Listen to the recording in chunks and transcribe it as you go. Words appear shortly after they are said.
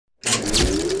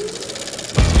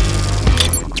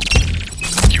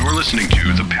listening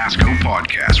to the Pasco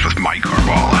Podcast with Mike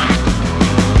Carballa.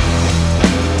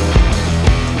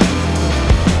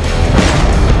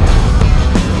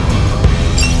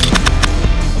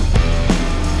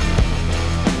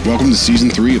 Welcome to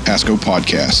Season 3 of Pasco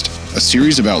Podcast, a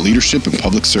series about leadership and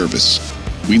public service.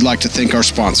 We'd like to thank our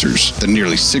sponsors, the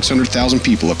nearly 600,000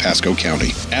 people of Pasco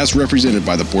County, as represented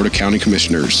by the Board of County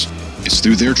Commissioners. It's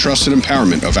through their trust and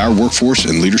empowerment of our workforce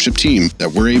and leadership team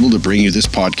that we're able to bring you this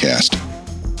podcast.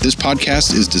 This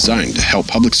podcast is designed to help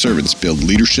public servants build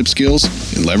leadership skills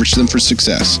and leverage them for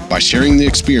success by sharing the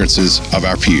experiences of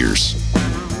our peers.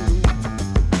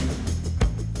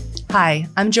 Hi,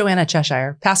 I'm Joanna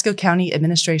Cheshire, Pasco County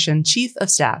Administration Chief of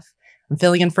Staff. I'm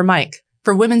filling in for Mike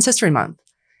for Women's History Month.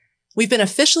 We've been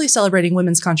officially celebrating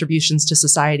women's contributions to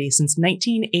society since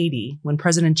 1980, when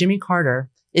President Jimmy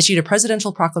Carter issued a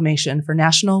presidential proclamation for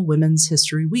National Women's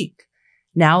History Week.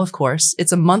 Now, of course,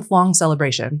 it's a month-long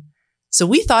celebration. So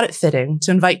we thought it fitting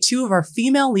to invite two of our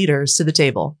female leaders to the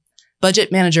table, Budget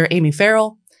Manager Amie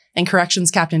Farrell and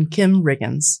Corrections Captain Kim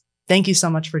Riggans. Thank you so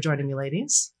much for joining me,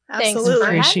 ladies. Absolutely.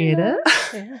 Appreciate it.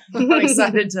 Yeah. I'm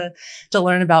excited to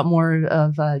learn about more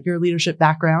of your leadership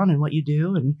background and what you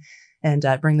do and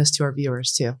bring this to our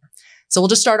viewers too. So we'll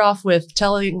just start off with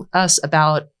telling us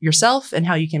about yourself and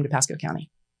how you came to Pasco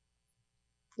County.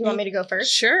 You want me to go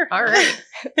first? Sure. All right.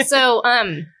 So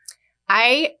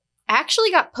I actually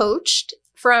got poached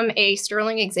from a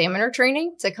Sterling Examiner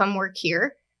training to come work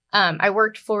here. I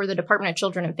worked for the Department of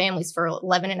Children and Families for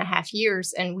 11 and a half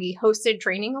years, and we hosted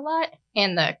training a lot.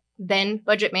 And the then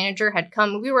budget manager had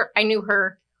come. I knew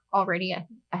her already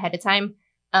ahead of time.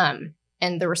 And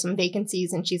there were some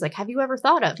vacancies, and she's like, "Have you ever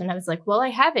thought of?" And I was like, "Well, I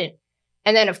haven't."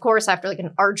 And then, of course, after like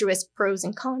an arduous pros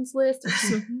and cons list,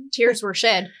 some tears were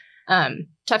shed.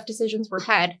 Tough decisions were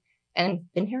had, and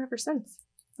been here ever since.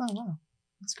 Oh, wow.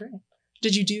 That's great.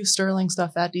 Did you do Sterling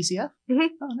stuff at DCF? Mm-hmm.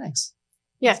 Oh, nice.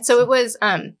 Yeah, so it was,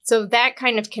 so that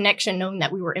kind of connection, knowing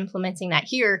that we were implementing that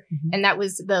here, and that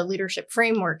was the leadership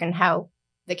framework and how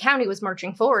the county was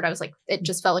marching forward, I was like, it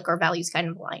just felt like our values kind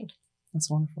of aligned. That's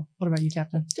wonderful. What about you,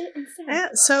 Captain? Yeah,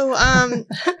 so I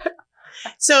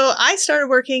started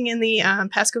working in the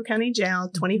Pasco County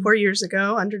Jail 24 years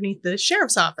ago underneath the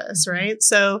sheriff's office, right?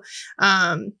 So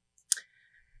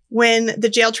when the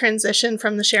jail transitioned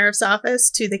from the sheriff's office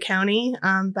to the county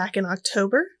back in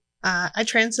October, I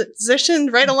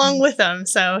transitioned right along with them.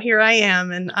 So here I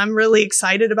am, and I'm really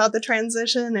excited about the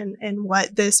transition and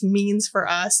what this means for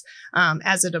us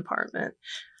as a department.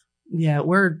 Yeah,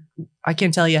 I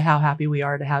can't tell you how happy we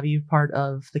are to have you part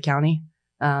of the county.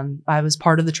 I was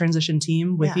part of the transition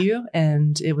team with you,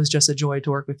 and it was just a joy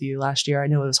to work with you last year. I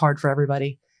know it was hard for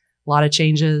everybody. A lot of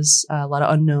changes, a lot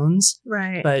of unknowns.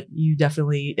 Right. But you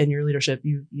definitely, in your leadership,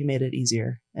 you made it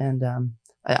easier. And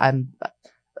I'm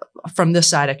from this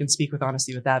side, I can speak with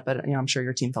honesty with that, but I'm sure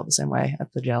your team felt the same way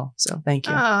at the jail. So thank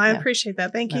you. Oh, I appreciate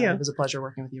that. Thank you. It was a pleasure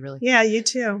working with you, really. Yeah, you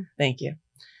too. Thank you.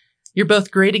 You're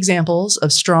both great examples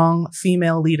of strong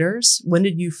female leaders. When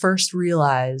did you first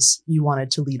realize you wanted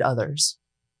to lead others?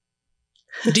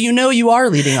 Do you know you are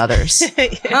leading others?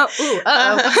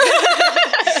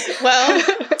 Well,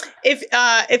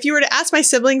 if you were to ask my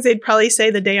siblings, they'd probably say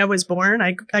the day I was born,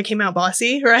 I came out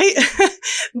bossy, right?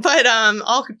 But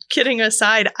all kidding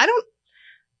aside, I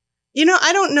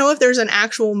don't know if there's an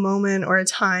actual moment or a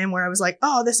time where I was like,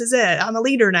 oh, this is it. I'm a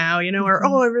leader now, or,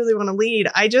 oh, I really want to lead.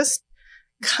 I just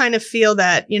kind of feel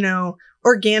that,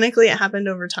 organically it happened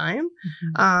over time.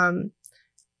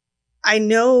 I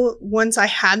know once I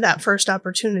had that first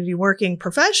opportunity working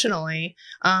professionally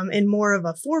in more of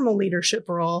a formal leadership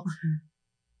role,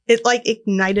 it like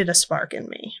ignited a spark in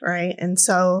me, right? And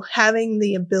so having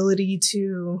the ability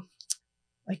to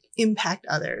like impact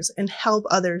others and help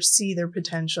others see their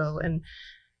potential and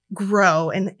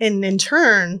grow and in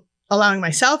turn allowing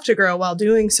myself to grow while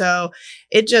doing so,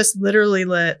 it just literally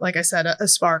lit, like I said, a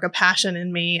spark, a passion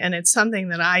in me. And it's something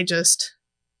that I just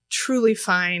truly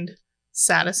find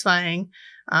satisfying.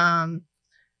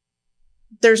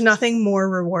 There's nothing more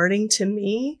rewarding to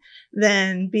me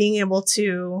than being able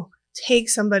to take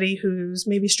somebody who's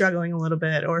maybe struggling a little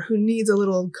bit or who needs a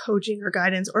little coaching or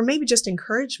guidance or maybe just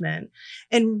encouragement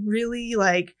and really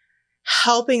like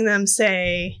helping them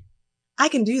say, I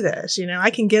can do this, I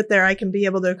can get there. I can be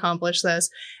able to accomplish this.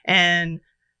 And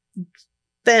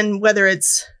then whether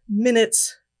it's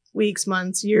minutes, weeks,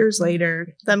 months, years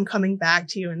later, them coming back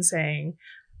to you and saying,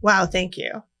 wow, thank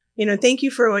you. Thank you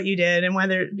for what you did. And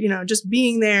whether, just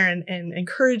being there and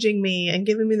encouraging me and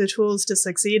giving me the tools to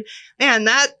succeed. Man,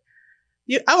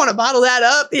 I want to bottle that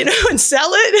up, and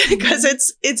sell it because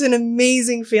it's an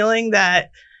amazing feeling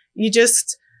that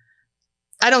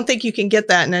I don't think you can get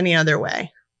that in any other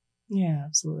way. Yeah,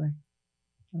 absolutely.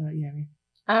 What about you, Amie?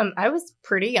 I was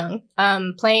pretty young.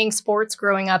 Playing sports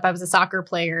growing up, I was a soccer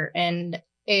player, and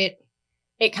it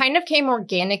kind of came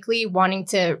organically, wanting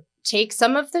to take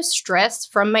some of the stress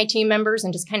from my team members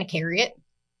and just kind of carry it.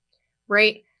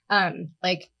 Right?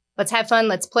 Like, let's have fun,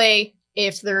 let's play.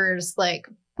 If there's like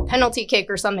a penalty kick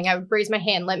or something, I would raise my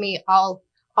hand. I'll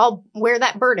wear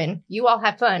that burden. You all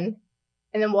have fun,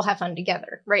 and then we'll have fun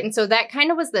together. Right? And so that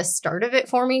kind of was the start of it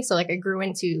for me. So like I grew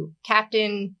into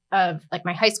captain of like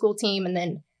my high school team, and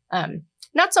then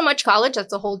not so much college.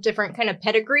 That's a whole different kind of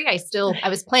pedigree. I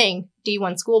was playing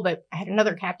D1 school, but I had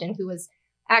another captain who was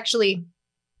actually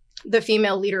the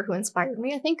female leader who inspired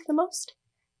me, I think, the most.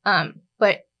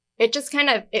 But it just kind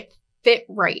of, it fit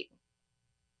right.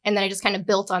 And then I just kind of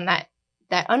built on that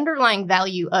underlying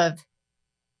value of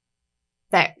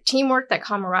that teamwork, that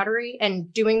camaraderie,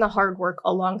 and doing the hard work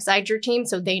alongside your team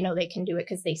so they know they can do it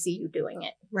because they see you doing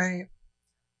it. Right.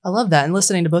 I love that. And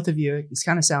listening to both of you, it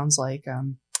kind of sounds like,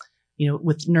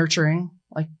 with nurturing,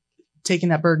 like taking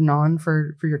that burden on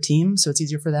for your team so it's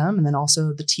easier for them. And then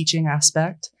also the teaching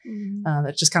aspect.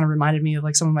 That just kind of reminded me of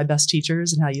like some of my best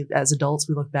teachers and how as adults,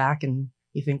 we look back and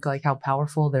you think like how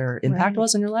powerful their impact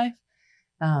was in your life.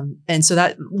 And so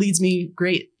that leads me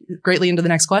greatly into the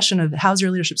next question of how's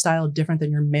your leadership style different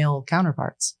than your male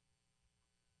counterparts?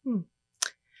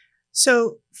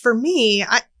 So for me,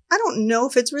 I don't know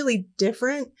if it's really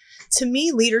different. To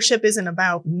me, leadership isn't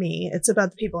about me. It's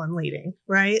about the people I'm leading,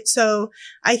 right? So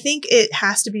I think it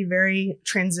has to be very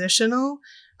transitional.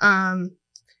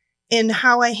 And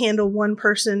how I handle one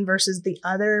person versus the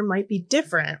other might be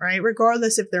different, right?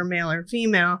 Regardless if they're male or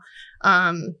female.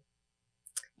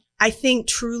 I think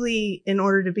truly in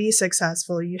order to be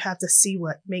successful, you have to see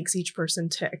what makes each person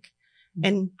tick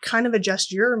and kind of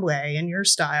adjust your way and your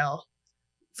style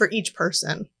for each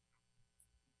person.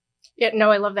 Yeah,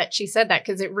 no, I love that she said that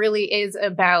because it really is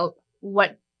about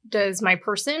what does my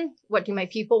person, what do my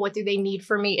people, what do they need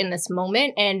from me in this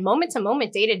moment? And moment to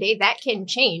moment, day to day, that can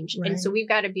change. Right. And so we've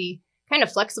got to be kind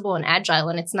of flexible and agile.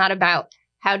 And it's not about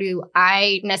how do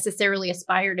I necessarily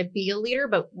aspire to be a leader,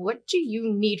 but what do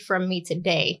you need from me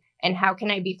today? And how can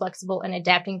I be flexible and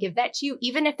adapt and give that to you,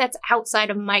 even if that's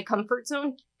outside of my comfort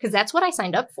zone? Because that's what I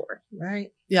signed up for. Right.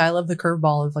 Yeah, I love the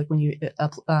curveball of like when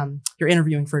you're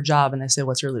interviewing for a job and they say,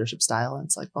 what's your leadership style? And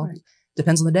it's like, well,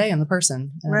 depends on the day and the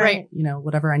person. And, right.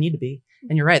 Whatever I need to be.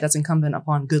 And you're right. That's incumbent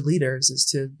upon good leaders is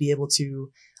to be able to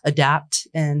adapt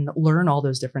and learn all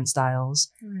those different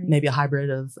styles, maybe a hybrid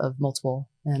of multiple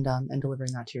and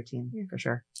delivering that to your team for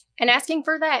sure. And asking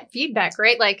for that feedback,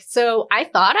 right? Like, so I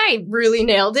thought I really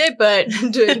nailed it, but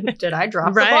did I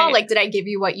drop the ball? Like, did I give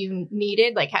you what you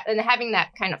needed? Like, and having that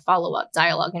kind of follow-up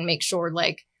dialogue and make sure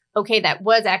like, okay, that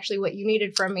was actually what you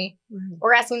needed from me.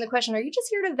 Or asking the question, are you just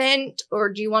here to vent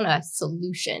or do you want a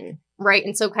solution? Right.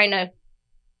 And so kind of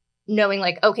knowing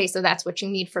like, okay, so that's what you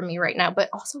need from me right now, but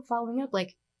also following up,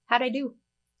 like, how'd I do?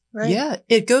 Right. Yeah,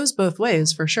 it goes both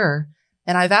ways for sure.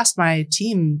 And I've asked my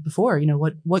team before,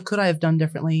 what could I have done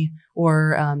differently?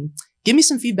 Or give me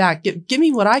some feedback. Give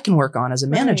me what I can work on as a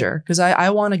manager, because I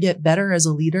want to get better as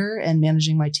a leader and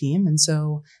managing my team. And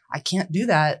so I can't do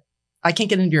that. I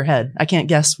can't get into your head. I can't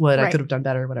guess what I could have done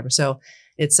better or whatever. So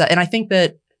it's, and I think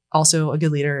that also a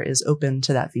good leader is open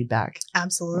to that feedback.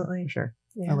 Absolutely. For sure.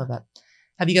 Yeah. I love that.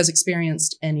 Have you guys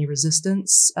experienced any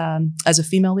resistance as a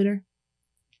female leader?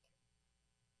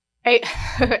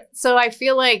 So I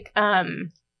feel like,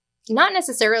 not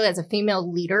necessarily as a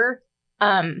female leader,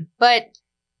 but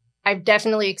I've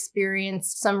definitely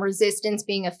experienced some resistance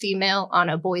being a female on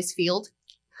a boys' field.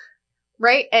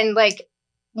 Right. And like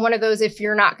one of those, if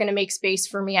you're not going to make space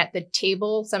for me at the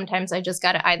table, sometimes I just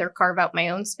got to either carve out my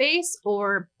own space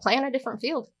or play on a different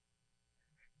field.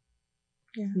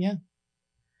 Yeah.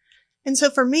 And so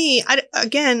for me, I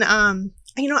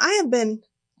have been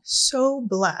so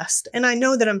blessed, and I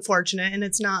know that I'm fortunate and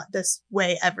it's not this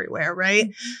way everywhere.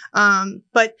 Right.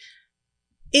 But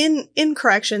in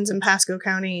corrections in Pasco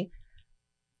County,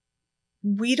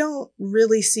 we don't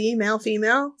really see male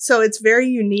female. So it's very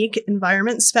unique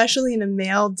environment, especially in a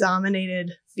male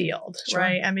dominated field. Sure.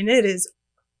 Right. I mean,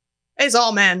 it's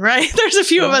all men, right? There's a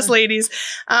few of us ladies.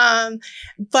 But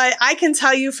I can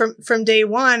tell you from day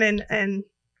one, and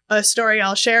a story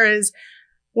I'll share is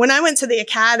when I went to the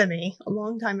academy a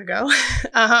long time ago,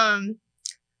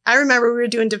 I remember we were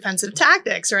doing defensive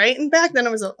tactics, right? And back then I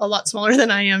was a lot smaller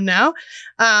than I am now.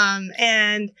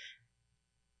 And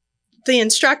the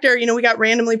instructor, we got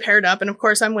randomly paired up. And of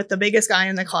course, I'm with the biggest guy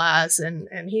in the class and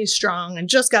he's strong and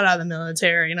just got out of the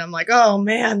military. And I'm like, oh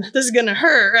man, this is going to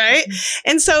hurt, right?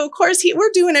 And so of course,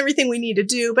 we're doing everything we need to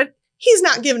do, but he's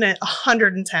not giving it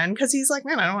 110 because he's like,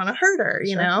 man, I don't want to hurt her,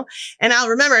 you know? And I'll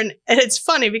remember, and it's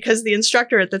funny because the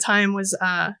instructor at the time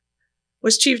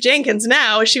was Chief Jenkins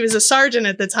now. She was a sergeant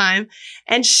at the time.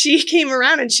 And she came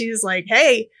around and she's like,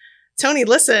 hey, Tony,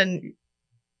 listen,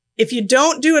 if you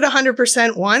don't do it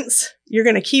 100% once, you're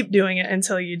going to keep doing it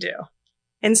until you do.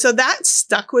 And so that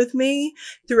stuck with me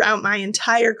throughout my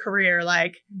entire career.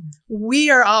 Like, we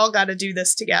are all got to do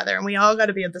this together and we all got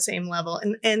to be at the same level.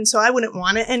 And so I wouldn't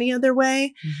want it any other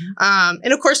way.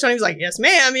 And of course, Tony was like, yes,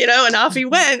 ma'am, you know, and off he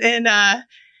went. And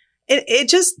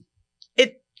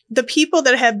the people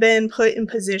that have been put in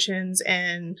positions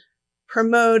and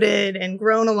promoted and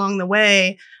grown along the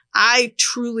way, I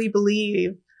truly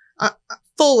believe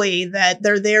fully that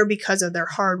they're there because of their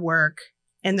hard work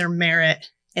and their merit,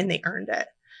 and they earned it.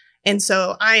 And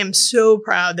so I am so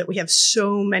proud that we have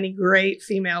so many great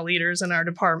female leaders in our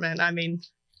department. I mean,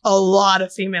 a lot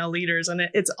of female leaders, and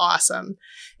it's awesome.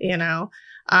 You know,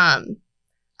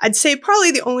 I'd say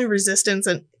probably the only resistance,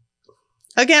 and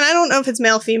again, I don't know if it's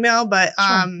male, female, but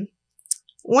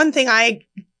one thing I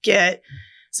get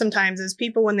sometimes is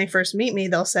people, when they first meet me,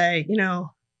 they'll say, you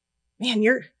know, man,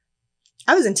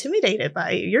 I was intimidated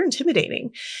by you. You're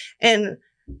intimidating. And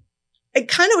it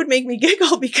kind of would make me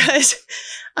giggle because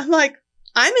I'm like,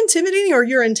 I'm intimidating or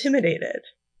you're intimidated,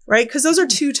 right? Because those are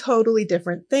two totally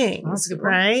different things,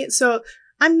 right? So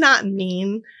I'm not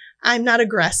mean. I'm not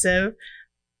aggressive.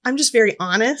 I'm just very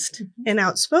honest and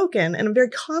outspoken, and I'm very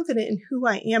confident in who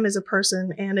I am as a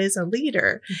person and as a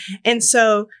leader. And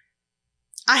so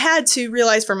I had to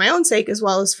realize for my own sake, as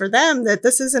well as for them, that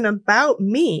this isn't about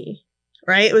me,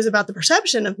 right? It was about the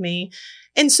perception of me.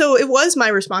 And so it was my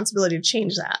responsibility to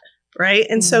change that. Right.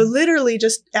 And so literally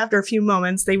just after a few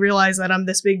moments, they realize that I'm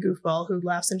this big goofball who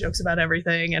laughs and jokes about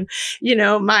everything. And, you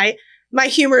know, my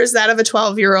humor is that of a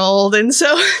 12-year-old. And so,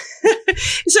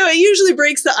 so it usually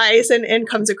breaks the ice and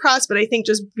comes across. But I think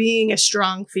just being a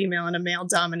strong female in a male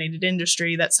dominated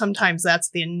industry, that sometimes that's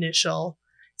the initial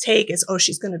take is, oh,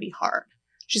 she's going to be hard.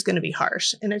 She's going to be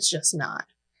harsh. And it's just not.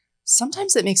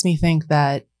 Sometimes it makes me think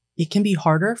that it can be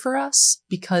harder for us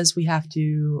because we have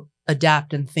to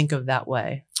adapt and think of that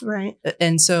way. Right.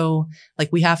 And so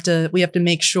like we have to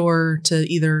make sure to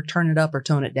either turn it up or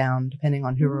tone it down depending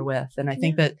on who we're with. And I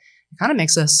think that it kind of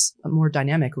makes us a more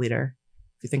dynamic leader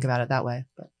if you think about it that way.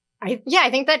 But I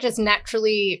think that just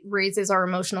naturally raises our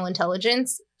emotional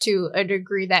intelligence to a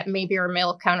degree that maybe our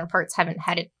male counterparts haven't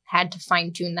had to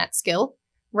fine tune that skill,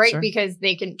 right? Sure. Because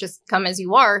they can just come as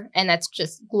you are, and that's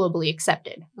just globally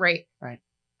accepted, right? Right.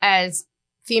 As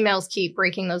females keep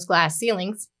breaking those glass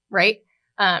ceilings, right?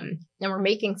 And we're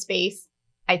making space.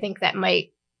 I think that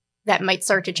might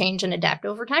start to change and adapt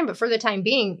over time. But for the time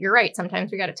being, you're right.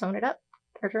 Sometimes we got to tone it up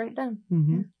or turn it down.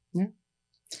 Yeah.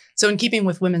 So in keeping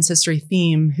with Women's History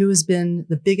theme, who has been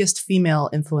the biggest female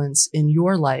influence in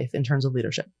your life in terms of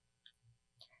leadership?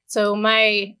 So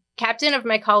my captain of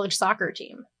my college soccer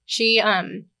team, she,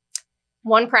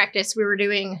 one practice, we were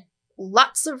doing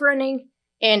lots of running.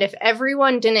 And if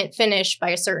everyone didn't finish by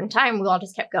a certain time, we all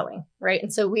just kept going, right?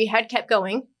 And so we had kept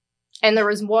going. And there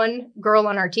was one girl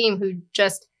on our team who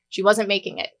she wasn't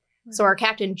making it. So our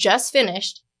captain just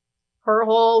finished. Her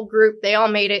whole group, they all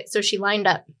made it. So she lined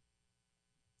up,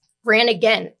 ran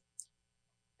again.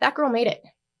 That girl made it.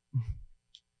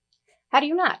 How do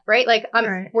you not, right? Like,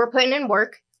 we're putting in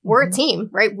work. We're a team,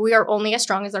 right? We are only as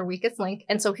strong as our weakest link.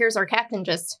 And so here's our captain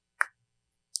just.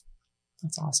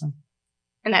 That's awesome.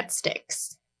 And that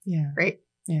sticks. Yeah. Right?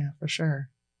 Yeah, for sure.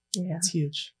 Yeah. It's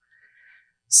huge.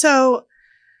 So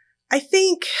I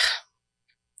think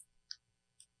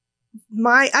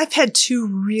I've had two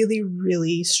really,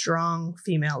 really strong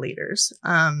female leaders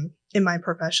in my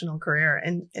professional career.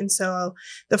 And so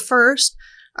the first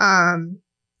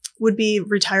would be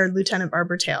retired Lieutenant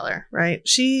Barbara Taylor, right?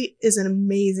 She is an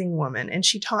amazing woman, and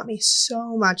she taught me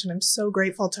so much, and I'm so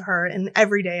grateful to her. And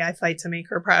every day I fight to make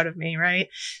her proud of me, right?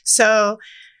 So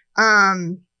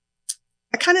I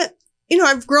kind of,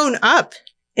 I've grown up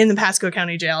in the Pasco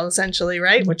County Jail, essentially,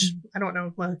 right? Which I don't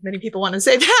know if many people want to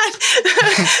say that,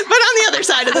 but on the other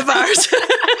side of the bars.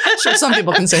 Sure, some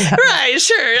people can say that. Right,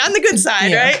 sure, on the good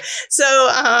side, right?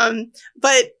 So,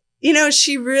 but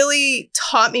she really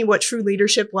taught me what true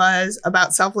leadership was,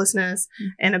 about selflessness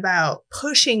and about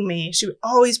pushing me. She would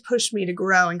always push me to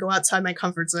grow and go outside my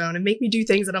comfort zone and make me do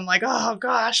things that I'm like, oh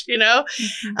gosh,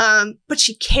 but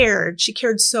she cared. She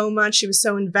cared so much. She was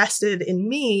so invested in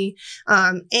me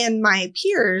and my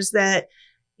peers that,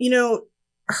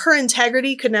 her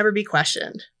integrity could never be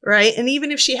questioned, right? And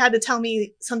even if she had to tell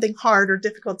me something hard or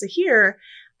difficult to hear,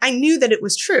 I knew that it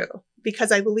was true,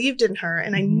 because I believed in her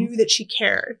and I knew that she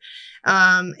cared.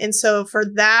 And so for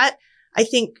that, I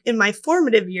think in my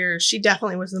formative years, she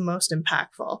definitely was the most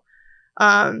impactful.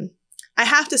 I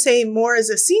have to say, more as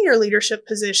a senior leadership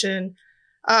position,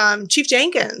 Chief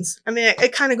Jenkins. I mean,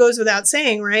 it kind of goes without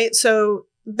saying, right? So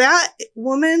that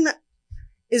woman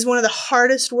is one of the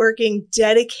hardest working,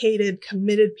 dedicated,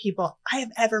 committed people I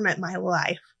have ever met in my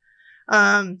life.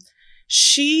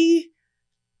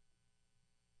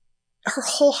 Her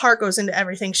whole heart goes into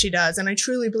everything she does. And I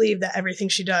truly believe that everything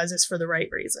she does is for the right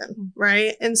reason,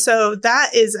 right? And so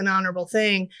that is an honorable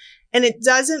thing. And it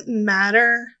doesn't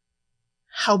matter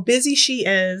how busy she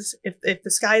is, if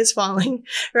the sky is falling,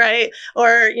 right?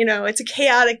 Or, it's a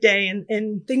chaotic day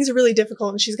and things are really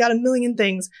difficult and she's got a million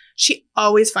things. She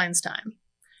always finds time.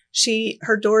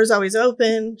 Her door is always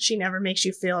open. She never makes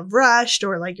you feel rushed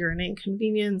or like you're an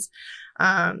inconvenience.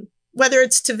 Whether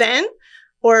it's to vent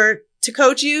or to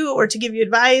coach you or to give you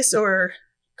advice or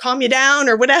calm you down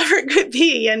or whatever it could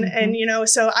be. And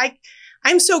so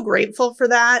I'm so grateful for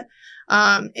that.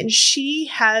 And she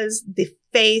has the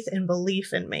faith and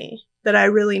belief in me that I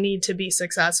really need to be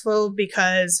successful,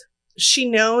 because she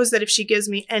knows that if she gives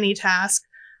me any task,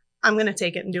 I'm going to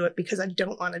take it and do it because I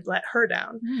don't want to let her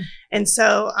down. And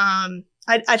so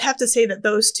I'd have to say that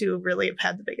those two really have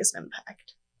had the biggest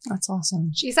impact. That's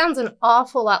awesome. She sounds an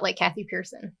awful lot like Kathy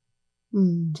Pearson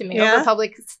to me. Yeah?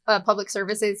 Over public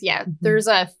services. Yeah. There's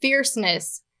a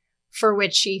fierceness for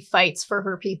which she fights for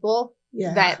her people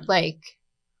that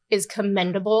is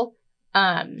commendable.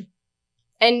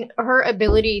 And her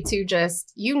ability to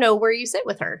just, where you sit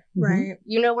with her. Right.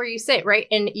 You know where you sit, right?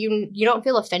 And you don't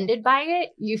feel offended by it.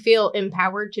 You feel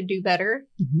empowered to do better.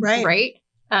 Right. Right.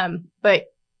 But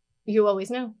you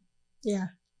always know. Yeah.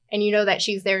 And you know that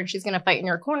she's there and she's going to fight in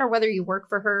your corner, whether you work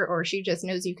for her or she just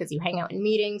knows you because you hang out in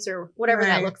meetings or whatever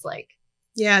that looks like.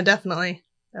 Yeah, definitely.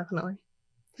 Definitely.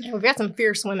 Yeah, we've got some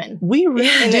fierce women. We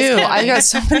really do. I got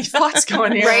so many thoughts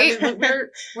going here. Right? I mean,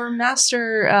 we're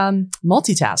master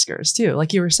multitaskers too,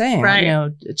 like you were saying.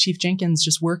 Right. Chief Jenkins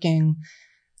just working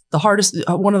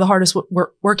one of the hardest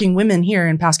working women here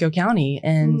in Pasco County,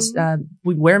 and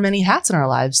we wear many hats in our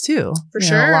lives too. For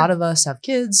sure. A lot of us have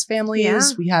kids, families.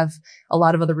 Yeah. We have a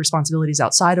lot of other responsibilities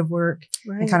outside of work.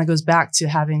 Right. It kind of goes back to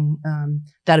having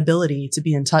that ability to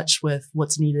be in touch with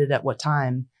what's needed at what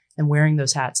time, and wearing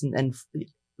those hats and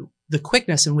the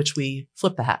quickness in which we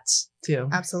flip the hats too.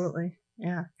 Absolutely.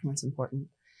 Yeah. That's important.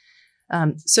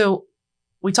 So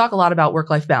we talk a lot about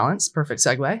work-life balance. Perfect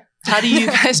segue. How do you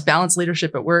guys balance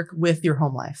leadership at work with your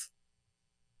home life?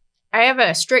 I have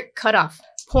a strict cutoff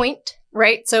point,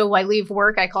 right? So I leave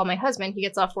work. I call my husband. He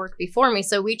gets off work before me.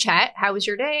 So we chat. How was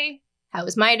your day? How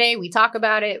was my day? We talk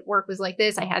about it. Work was like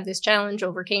this. I had this challenge,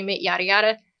 overcame it, yada,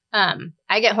 yada.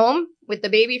 I get home with the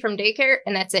baby from daycare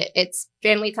and that's it. It's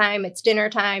family time. It's dinner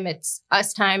time. It's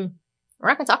us time. We're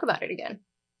not going to talk about it again.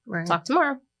 Right. Talk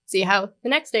tomorrow. See how the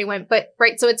next day went. But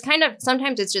right. So it's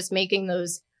sometimes it's just making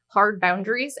those hard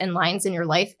boundaries and lines in your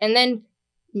life and then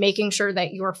making sure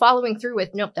that you're following through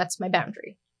with, nope, that's my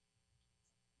boundary.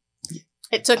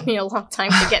 It took me a long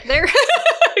time to get there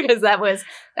because that was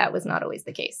not always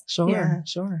the case. Sure.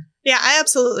 Yeah, I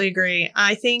absolutely agree.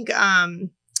 I think,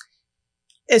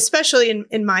 especially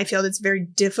in my field, it's very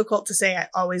difficult to say I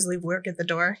always leave work at the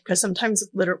door because sometimes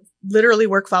literally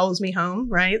work follows me home,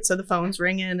 right? So the phone's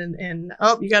ringing and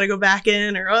you got to go back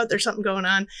in, or there's something going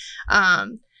on.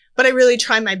 But I really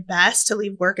try my best to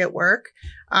leave work at work.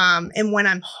 And when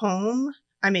I'm home,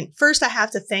 first I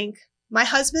have to thank my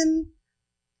husband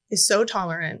is so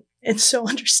tolerant and so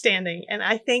understanding. And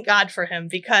I thank God for him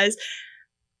because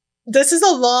this is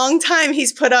a long time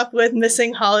he's put up with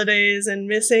missing holidays and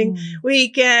missing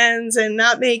weekends and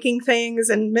not making things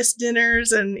and missed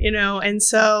dinners and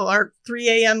so our 3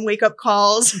 a.m. wake up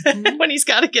calls when he's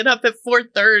got to get up at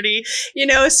 4:30,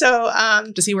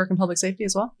 so. Does he work in public safety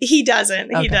as well? He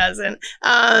doesn't. Okay. He doesn't.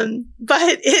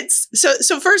 But it's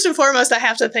so first and foremost, I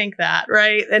have to thank that,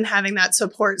 right? And having that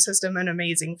support system, an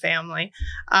amazing family.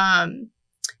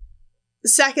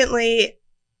 Secondly,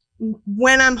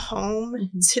 when I'm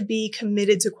home, to be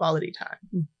committed to quality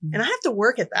time. And I have to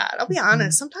work at that. I'll be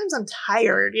honest. Sometimes I'm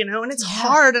tired, and it's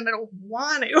hard and I don't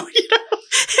want to,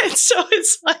 And so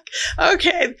it's like,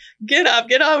 okay,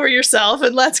 get over yourself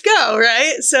and let's go.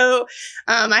 Right. So,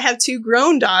 I have 2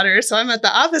 grown daughters. So I'm at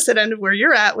the opposite end of where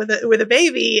you're at with a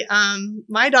baby.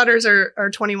 My daughters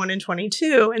are 21 and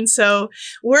 22. And so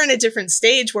we're in a different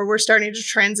stage where we're starting to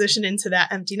transition into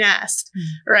that empty nest.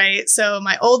 Right. So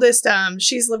my oldest,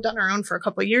 she's lived on her own for a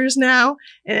couple of years now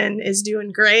and is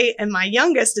doing great. And my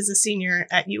youngest is a senior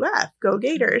at UF. Go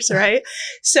Gators. Right.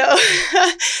 So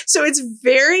it's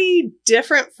very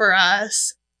different for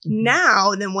us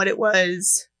now than what it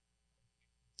was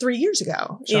 3 years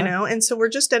ago, Sure. you know? And so we're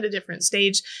just at a different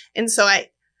stage. And so I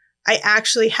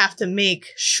actually have to make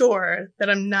sure that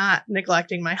I'm not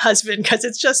neglecting my husband because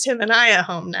it's just him and I at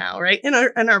home now, right? And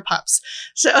our pups.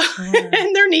 So,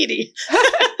 and they're needy.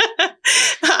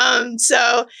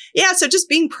 So just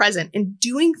being present and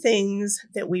doing things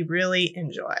that we really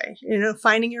enjoy, you know,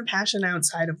 finding your passion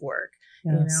outside of work.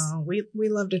 Yes. You know, we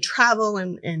love to travel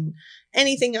and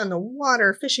anything on the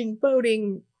water, fishing,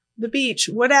 boating, the beach,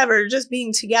 whatever, just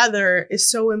being together is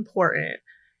so important.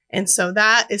 And so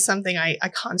that is something I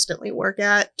constantly work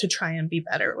at to try and be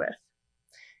better with.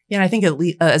 Yeah, and I think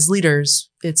as leaders,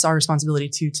 it's our responsibility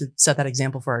to set that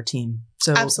example for our team.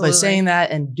 So Absolutely. by saying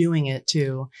that and doing it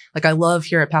too, like I love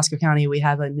here at Pasco County, we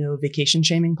have a no vacation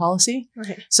shaming policy.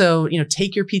 Right. So, you know,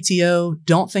 take your PTO,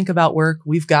 don't think about work.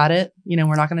 We've got it. You know,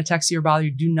 we're not going to text you or bother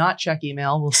you. Do not check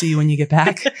email. We'll see you when you get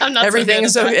back.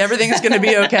 Everything's going to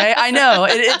be okay. I know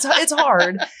it's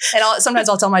hard. And sometimes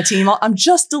I'll tell my team, I'm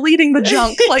just deleting the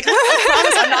junk. Like, I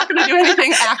promise I'm not going to do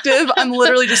anything active. I'm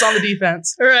literally just on the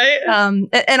defense. Right.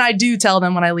 And I do tell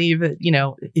them when I leave, you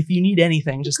know, if you need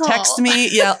anything, just text me.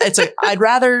 Yeah. I'd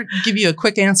rather give you a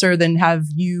quick answer than have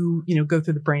you, you know, go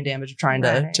through the brain damage of trying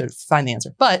to find the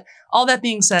answer. But all that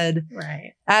being said,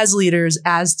 as leaders,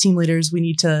 as team leaders, we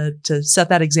need to set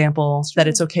that example that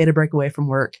it's okay to break away from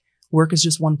work. Work is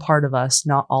just one part of us,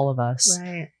 not all of us.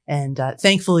 Right. And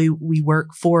thankfully, we work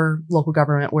for local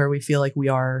government where we feel like we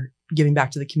are giving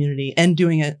back to the community and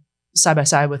doing it side by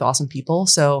side with awesome people.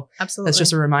 So Absolutely. That's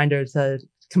just a reminder to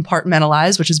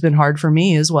compartmentalize, which has been hard for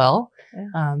me as well,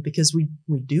 because we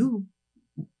do.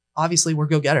 Obviously, we're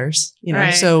go-getters, you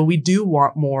know, so we do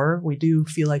want more. We do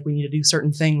feel like we need to do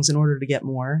certain things in order to get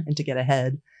more and to get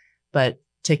ahead. But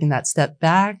taking that step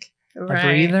back, a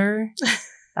breather.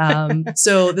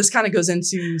 So this kind of goes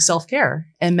into self-care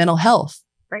and mental health.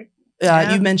 Right.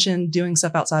 You mentioned doing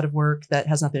stuff outside of work that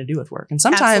has nothing to do with work. And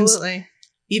sometimes,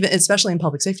 even especially in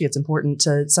public safety, it's important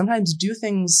to sometimes do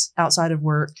things outside of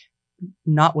work,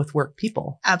 not with work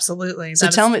people. Absolutely. So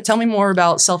tell me more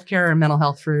about self-care and mental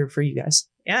health for you guys.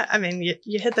 Yeah, I mean,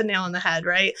 you hit the nail on the head,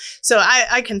 right? So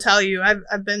I can tell you, I've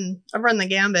run the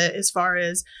gambit as far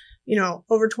as, you know,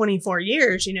 over 24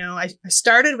 years. You know, I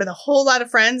started with a whole lot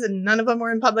of friends and none of them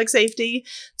were in public safety,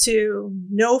 to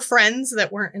no friends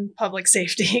that weren't in public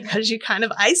safety, because you kind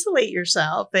of isolate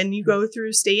yourself and you go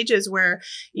through stages where,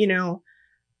 you know,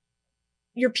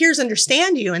 your peers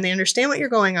understand you and they understand what you're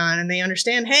going on and they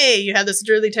understand, hey, you had this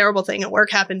really terrible thing at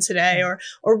work happen today,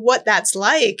 or what that's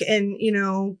like. And, you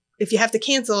know, if you have to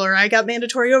cancel, or I got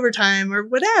mandatory overtime or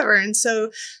whatever. And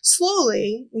so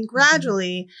slowly and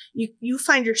gradually you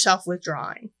find yourself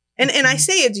withdrawing. And I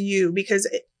say it's you because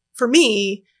for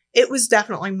me, it was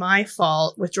definitely my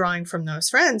fault withdrawing from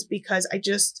those friends because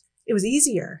it was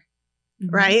easier,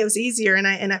 right? It was easier. And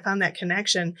I found that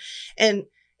connection, and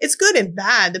it's good and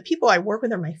bad. The people I work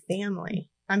with are my family.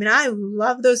 I mean, I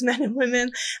love those men and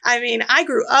women. I mean, I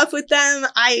grew up with them.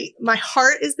 My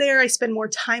heart is there. I spend more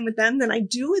time with them than I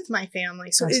do with my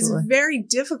family. So Absolutely. It's very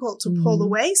difficult to pull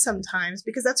away sometimes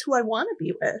because that's who I want to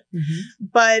be with.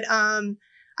 But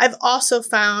I've also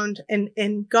found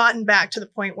and gotten back to the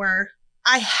point where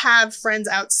I have friends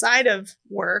outside of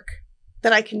work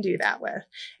that I can do that with,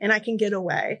 and I can get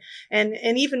away. And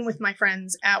even with my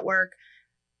friends at work,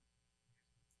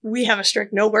 we have a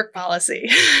strict no work policy,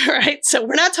 right? So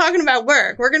we're not talking about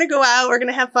work. We're going to go out. We're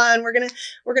going to have fun. We're going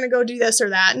to go do this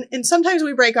or that. And sometimes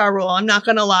we break our rule. I'm not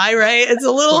going to lie, right? It's a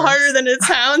little harder than it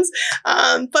sounds.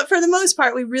 But for the most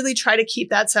part, we really try to keep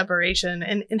that separation,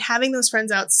 and having those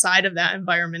friends outside of that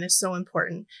environment is so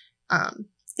important.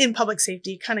 In public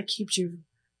safety, kind of keeps you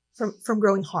from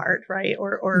growing hard, right?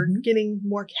 Or getting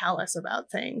more callous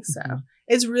about things. So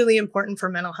it's really important for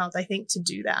mental health, I think, to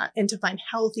do that and to find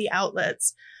healthy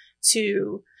outlets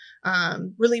to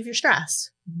relieve your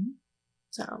stress.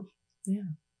 So,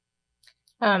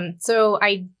 yeah. So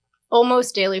I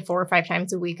almost daily, 4 or 5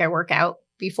 times a week, I work out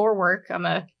before work. I'm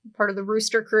a part of the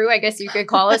Rooster crew, I guess you could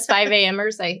call us, 5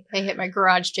 a.m.ers. I hit my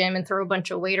garage gym and throw a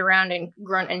bunch of weight around and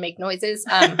grunt and make noises,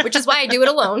 which is why I do it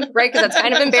alone, right? Because that's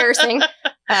kind of embarrassing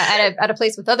at a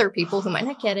place with other people who might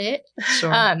not get it.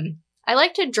 Sure. I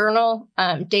like to journal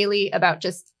daily about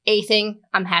just a thing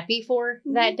I'm happy for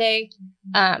that day.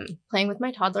 Playing with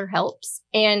my toddler helps.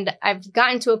 And I've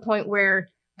gotten to a point where,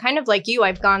 kind of like you,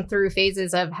 I've gone through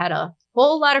phases of had a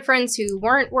whole lot of friends who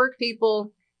weren't work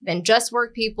people, then just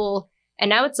work people. And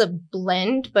now it's a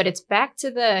blend, but it's back to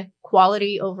the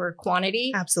quality over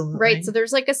quantity. Absolutely. Right. So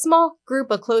there's like a small group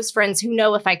of close friends who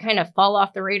know if I kind of fall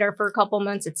off the radar for a couple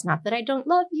months, it's not that I don't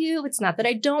love you. It's not that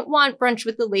I don't want brunch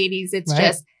with the ladies. It's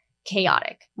just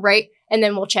chaotic. Right. And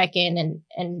then we'll check in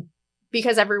and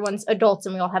because everyone's adults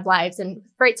and we all have lives, and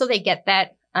right. So they get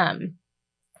that.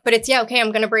 But it's, yeah, okay,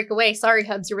 I'm going to break away. Sorry,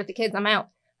 Hubs, you're with the kids. I'm out.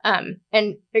 And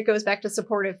it goes back to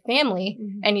supportive family.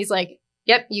 Mm-hmm. And he's like,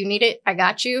 yep, you need it. I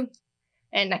got you.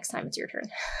 And next time it's your turn.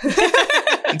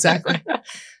 Exactly.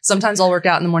 Sometimes I'll work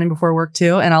out in the morning before work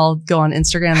too. And I'll go on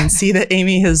Instagram and see that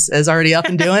Amie is already up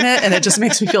and doing it. And it just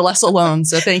makes me feel less alone.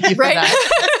 So thank you for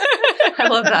that. I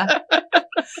love that.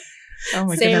 Oh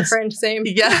my goodness. Friend, same.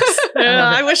 Yes.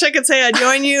 I wish I could say I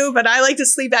join you, but I like to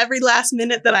sleep every last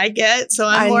minute that I get. So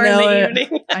I'm more in the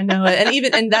evening. I know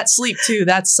it. And that sleep too,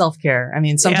 that's self-care. I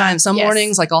mean, sometimes, some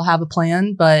mornings, like I'll have a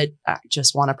plan, but I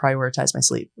just want to prioritize my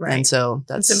sleep. Right. And so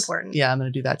that's important. Yeah. I'm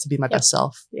going to do that to be my best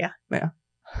self. Yeah. Yeah.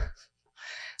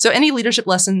 So any leadership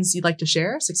lessons you'd like to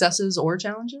share, successes or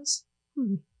challenges?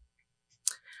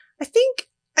 I think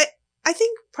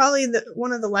probably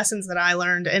one of the lessons that I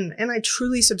learned, and I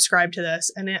truly subscribe to this,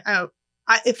 and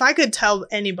if I could tell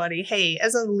anybody, hey,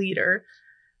 as a leader,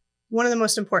 one of the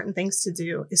most important things to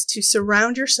do is to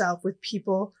surround yourself with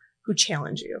people who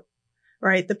challenge you,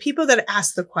 right? The people that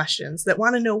ask the questions, that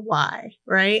want to know why,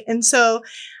 right? And so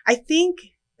I think,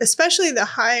 especially the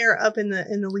higher up in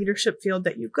the leadership field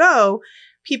that you go,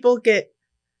 people get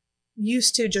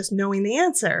used to just knowing the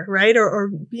answer, right? Or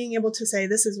being able to say,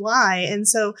 this is why. And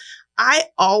so I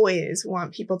always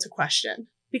want people to question,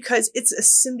 because it's a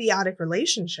symbiotic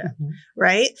relationship,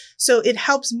 right? So it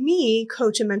helps me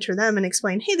coach and mentor them and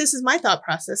explain, hey, this is my thought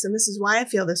process, and this is why I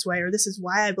feel this way, or this is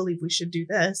why I believe we should do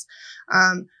this.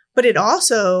 But it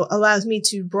also allows me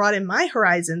to broaden my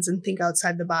horizons and think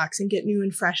outside the box and get new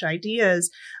and fresh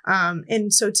ideas.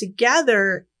 And so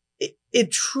together, it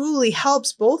truly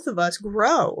helps both of us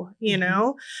grow, you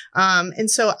know? And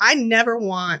so I never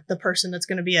want the person that's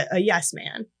going to be a yes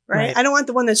man, right? I don't want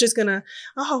the one that's just going to,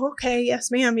 oh, okay, yes,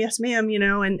 ma'am, you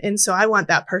know? And so I want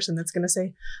that person that's going to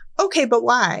say, okay, but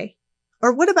why?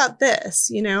 Or what about this,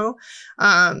 you know?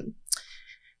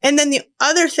 And then the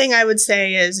other thing I would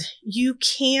say is you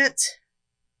can't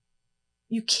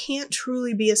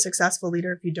truly be a successful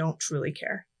leader if you don't truly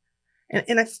care.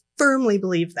 And I firmly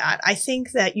believe that. I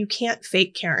think that you can't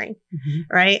fake caring,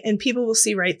 right? And people will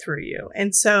see right through you.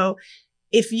 And so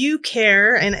if you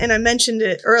care, and I mentioned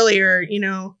it earlier, you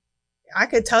know, I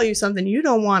could tell you something you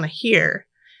don't want to hear,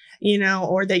 you know,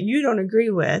 or that you don't agree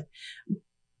with.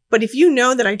 But if you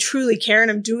know that I truly care and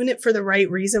I'm doing it for the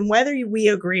right reason, whether we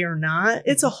agree or not,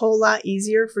 it's a whole lot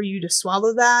easier for you to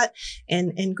swallow that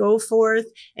and go forth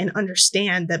and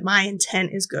understand that my intent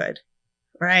is good.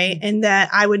 Right. And that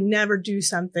I would never do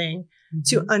something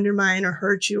to undermine or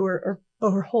hurt you or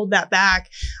hold that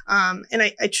back. And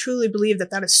I truly believe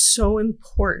that is so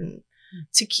important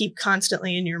to keep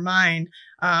constantly in your mind,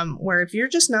 where if you're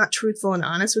just not truthful and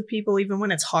honest with people, even when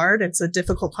it's hard, it's a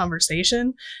difficult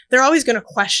conversation, they're always going to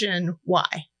question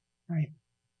why. Right.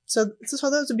 So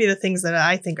those would be the things that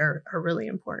I think are really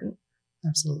important.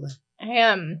 Absolutely. I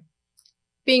am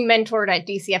being mentored at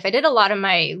DCF. I did a lot of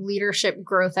my leadership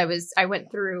growth. I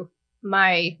went through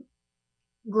my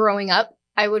growing up,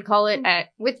 I would call it,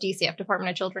 with DCF, Department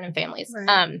of Children and Families.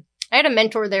 Right. I had a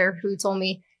mentor there who told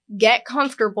me, get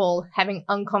comfortable having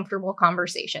uncomfortable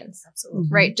conversations. Absolutely.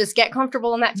 Right. Just get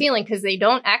comfortable in that feeling, because they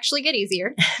don't actually get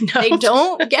easier. No. They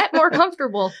don't get more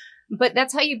comfortable, but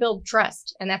that's how you build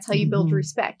trust. And that's how you build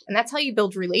respect. And that's how you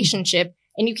build relationship.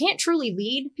 And you can't truly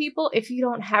lead people if you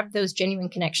don't have those genuine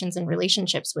connections and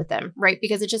relationships with them, right?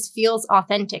 Because it just feels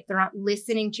authentic. They're not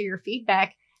listening to your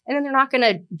feedback, and then they're not going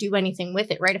to do anything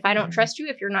with it, right? If I don't trust you,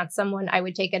 if you're not someone I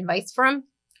would take advice from, I'm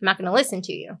not going to listen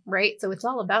to you, right? So it's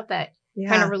all about that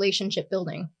kind of relationship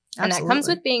building. And that comes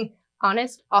with being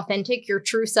honest, authentic, your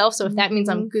true self. So if that means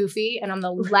I'm goofy and I'm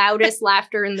the loudest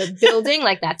laughter in the building,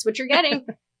 like that's what you're getting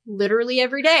literally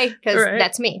every day, because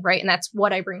that's me, right? And that's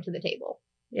what I bring to the table.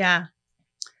 Yeah.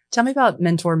 Tell me about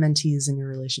mentor-mentees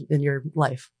in your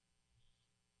life.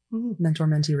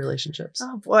 Mentor-mentee relationships.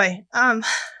 Oh boy.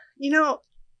 You know,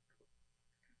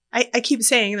 I keep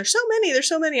saying there's so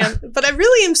many, but I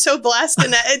really am so blessed,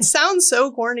 and it sounds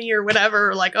so corny or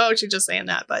whatever, like, oh, she's just saying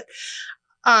that. But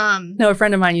no, a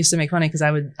friend of mine used to make funny because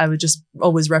I would just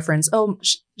always reference, oh,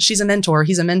 she's a mentor,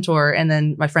 he's a mentor, and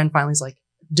then my friend finally is like,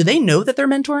 do they know that they're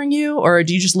mentoring you, or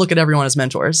do you just look at everyone as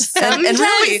mentors? And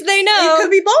really, they know. It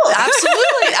could be both.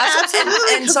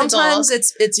 Absolutely. And sometimes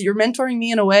it's you're mentoring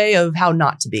me in a way of how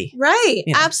not to be. Right.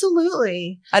 You know?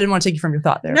 Absolutely. I didn't want to take you from your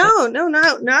thought there. No,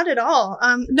 not at all.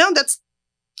 No, that's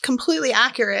completely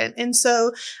accurate. And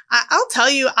so I'll tell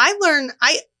you,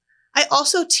 I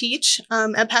also teach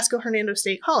at Pasco Hernando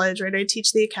State College, right? I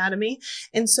teach the academy.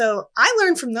 And so I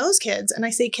learn from those kids. And I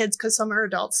say kids because some are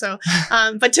adults. So,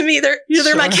 but to me, they're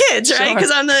my kids, right?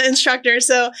 Because I'm the instructor.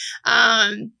 So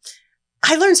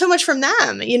I learned so much from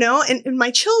them, and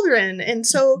my children. And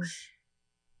so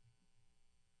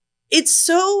it's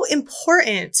so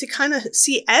important to kind of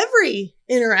see every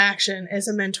interaction as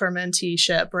a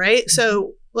mentor-menteeship, right?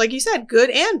 So like you said, good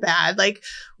and bad, like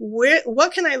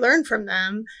what can I learn from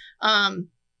them?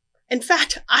 In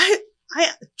fact, I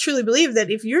truly believe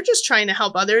that if you're just trying to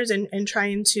help others and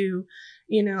trying to,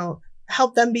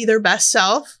 help them be their best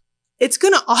self, it's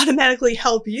going to automatically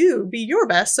help you be your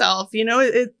best self.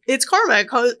 It's karma.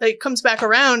 It comes back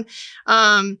around.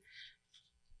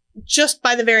 Just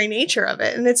by the very nature of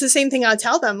it. And it's the same thing I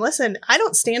tell them. Listen, I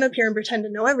don't stand up here and pretend to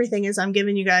know everything as I'm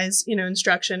giving you guys,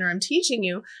 instruction or I'm teaching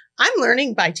you. I'm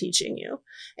learning by teaching you.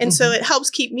 And so it helps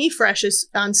keep me fresh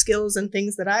on skills and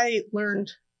things that I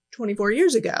learned 24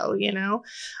 years ago,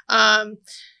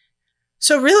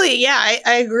 So really, yeah,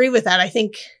 I agree with that. I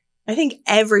think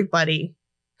everybody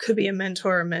could be a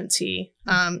mentor or mentee.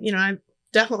 I've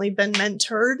definitely been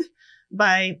mentored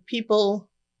by people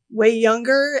way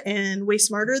younger and way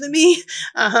smarter than me,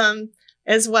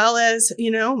 as well as,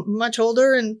 much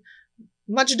older and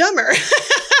much dumber.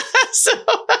 So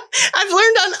I've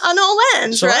learned on all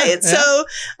ends, sure, right? Yeah. So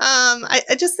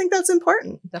I just think that's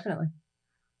important. Definitely.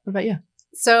 What about you?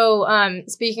 So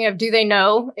speaking of, do they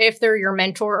know if they're your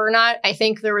mentor or not? I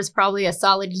think there was probably a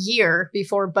solid year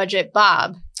before Budget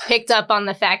Bob picked up on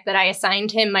the fact that I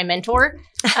assigned him my mentor.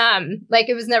 Like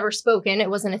it was never spoken. It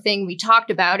wasn't a thing we talked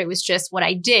about. It was just what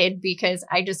I did because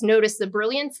I just noticed the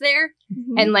brilliance there.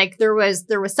 Mm-hmm. And like there was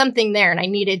something there and I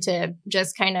needed to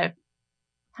just kind of,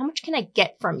 how much can I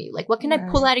get from you? Like, what can I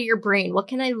pull out of your brain? What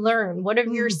can I learn? What of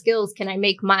your skills can I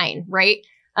make mine? Right.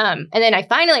 And then I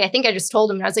think I just told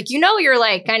him, and I was like, you're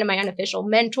like kind of my unofficial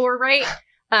mentor, right?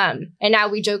 And now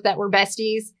we joke that we're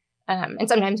besties. And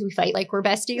sometimes we fight like we're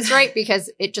besties, right?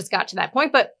 Because it just got to that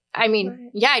point. But I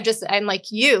mean, I'm like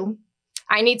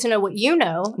I need to know what you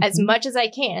know as much as I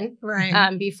can,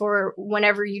 right? Before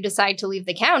whenever you decide to leave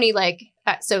the county,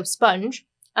 so sponge.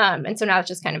 And so now it's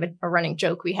just kind of a running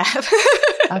joke we have.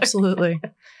 Absolutely.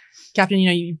 Captain,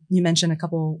 you mentioned a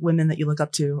couple women that you look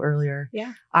up to earlier.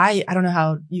 Yeah. I don't know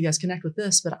how you guys connect with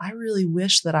this, but I really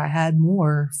wish that I had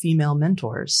more female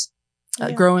mentors.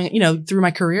 Growing, through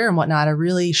my career and whatnot, I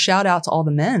really shout out to all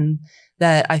the men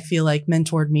that I feel like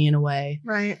mentored me in a way.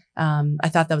 Right. I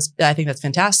think that's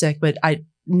fantastic. But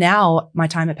now my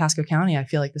time at Pasco County, I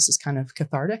feel like this is kind of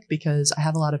cathartic because I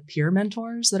have a lot of peer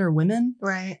mentors that are women.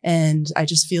 Right. And I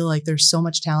just feel like there's so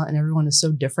much talent and everyone is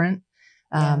so different.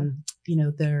 I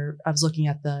was looking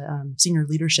at the senior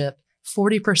leadership.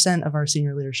 40% of our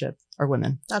senior leadership are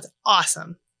women. That's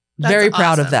awesome. Very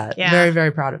proud of that. Yeah. Very,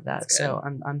 very proud of that. So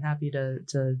I'm happy to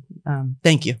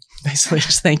thank you. Basically,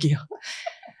 just thank you.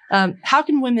 How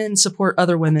can women support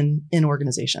other women in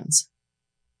organizations?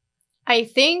 I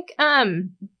think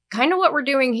kind of what we're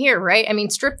doing here, right? I mean,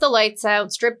 strip the lights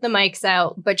out, strip the mics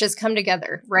out, but just come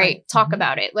together, right? Talk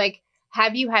about it. Like,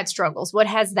 have you had struggles? What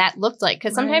has that looked like?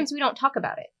 Because sometimes we don't talk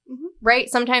about it, right?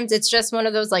 Sometimes it's just one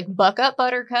of those like buck up,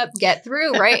 buttercup, get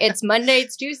through, right? It's Monday,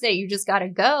 it's Tuesday. You just got to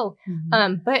go.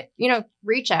 But,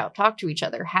 reach out, talk to each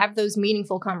other, have those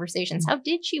meaningful conversations. How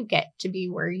did you get to be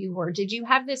where you were? Did you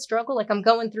have this struggle? Like I'm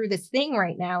going through this thing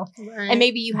right now. And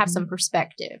maybe you have some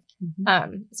perspective.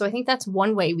 So I think that's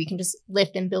one way we can just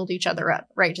lift and build each other up,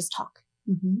 right? Just talk,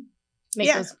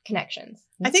 make those connections.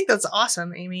 I think that's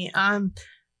awesome, Amie.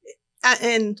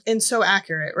 And so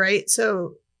accurate, right?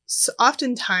 So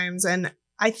oftentimes, and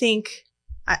I think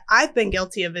I've been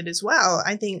guilty of it as well.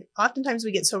 I think oftentimes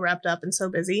we get so wrapped up and so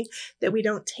busy that we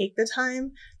don't take the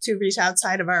time to reach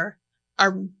outside of our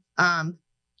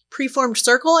preformed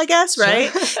circle, I guess,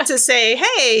 right? Sure. To say,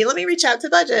 hey, let me reach out to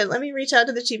budget. Let me reach out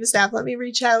to the chief of staff. Let me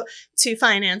reach out to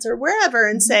finance or wherever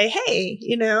and say, hey,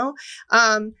 it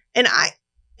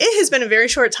has been a very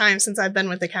short time since I've been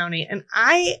with the county, and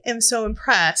I am so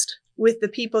impressed with the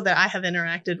people that I have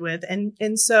interacted with.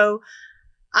 And so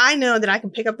I know that I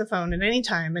can pick up the phone at any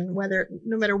time, and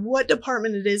no matter what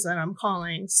department it is that I'm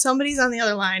calling, somebody's on the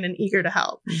other line and eager to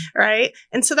help. Right.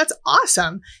 And so that's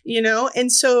awesome,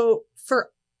 and so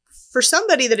for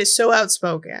somebody that is so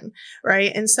outspoken,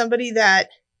 right. And somebody that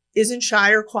isn't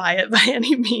shy or quiet by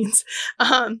any means.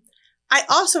 I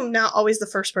also am not always the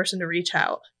first person to reach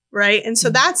out. Right. And so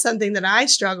that's something that I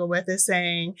struggle with, is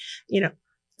saying,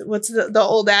 what's the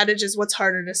old adage is, what's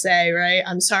harder to say, right?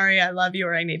 I'm sorry, I love you,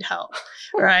 or I need help.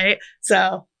 Right.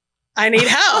 So I need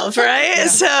help. Right. Yeah.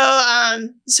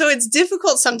 So it's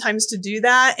difficult sometimes to do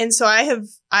that. And so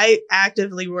I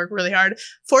actively work really hard.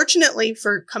 Fortunately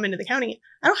for coming to the county,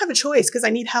 I don't have a choice because I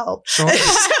need help. Sure.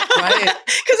 Right.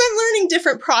 Because I'm learning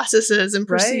different processes and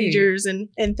procedures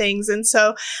and things. And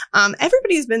so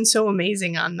everybody's been so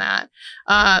amazing on that.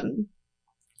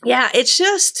 yeah, it's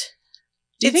just.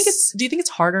 Do you think it's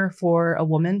harder for a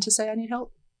woman to say I need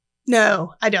help?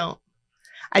 No, I don't.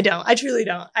 I truly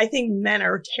don't. I think men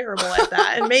are terrible at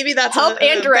that. And maybe that's help a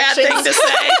and directions. bad thing to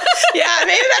say. Yeah,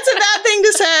 maybe that's a bad thing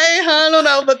to say. I don't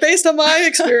know. But based on my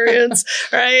experience,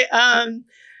 right?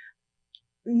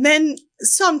 Men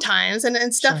sometimes, and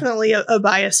it's definitely a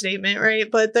biased statement, right?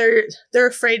 But they're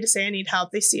afraid to say I need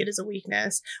help. They see it as a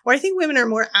weakness. Or I think women are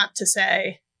more apt to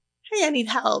say, hey, I need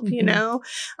help, you know?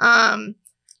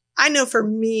 I know for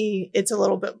me, it's a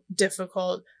little bit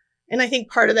difficult. And I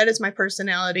think part of that is my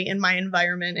personality and my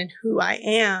environment and who I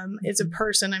am as a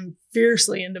person. I'm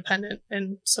fiercely independent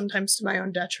and sometimes to my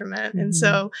own detriment. And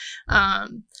so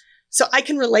I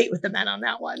can relate with the men on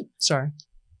that one. Sure.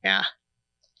 Yeah.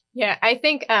 Yeah. I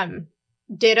think,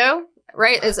 ditto,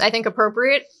 right, is I think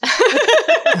appropriate. But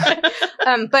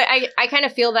I kind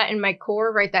of feel that in my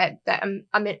core, right, that I'm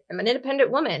an independent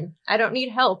woman. I don't need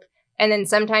help. And then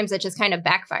sometimes it just kind of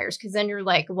backfires because then you're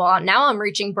like, well, now I'm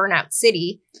reaching burnout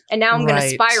city and now I'm going to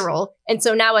spiral. And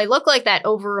so now I look like that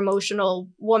over emotional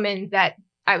woman that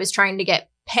I was trying to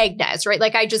get pegged as, right?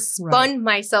 Like I just spun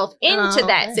myself into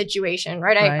that situation,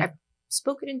 right? I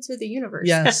spoke it into the universe.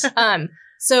 Yes.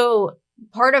 So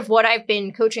part of what I've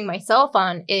been coaching myself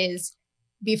on is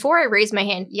before I raise my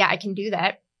hand, yeah, I can do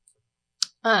that.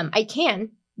 I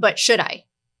can, but should I?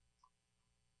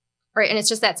 Right. And it's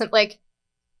just that simple, like,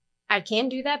 I can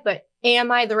do that, but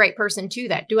am I the right person to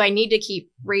that? Do I need to keep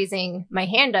raising my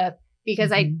hand up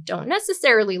because I don't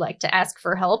necessarily like to ask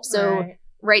for help? So,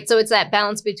 so it's that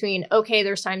balance between, okay,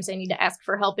 there's times I need to ask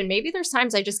for help and maybe there's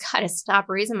times I just got to stop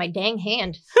raising my dang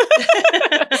hand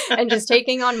and just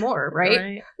taking on more,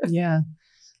 right? Yeah.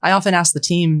 I often ask the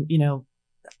team, you know,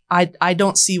 I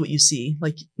don't see what you see.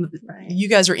 Like you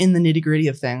guys are in the nitty gritty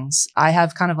of things. I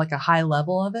have kind of like a high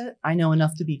level of it. I know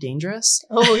enough to be dangerous.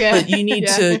 Oh yeah. But you need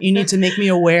to make me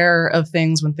aware of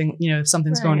things when if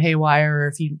something's going haywire or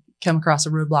if you come across a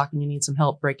roadblock and you need some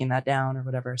help breaking that down or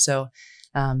whatever. So,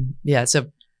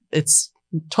 so it's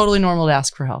totally normal to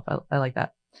ask for help. I like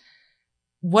that.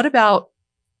 What about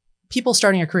people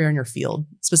starting a career in your field,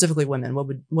 specifically women?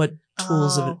 What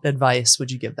tools of advice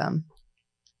would you give them?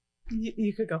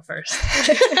 You could go first.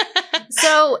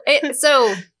 So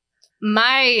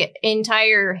my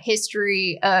entire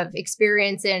history of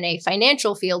experience in a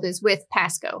financial field is with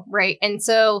Pasco, right? And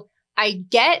so I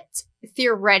get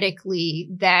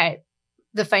theoretically that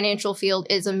the financial field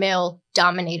is a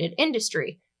male-dominated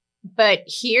industry, but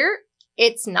here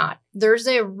it's not. There's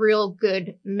a real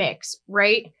good mix,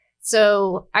 right?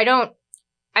 So I don't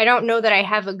know that I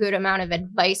have a good amount of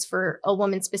advice for a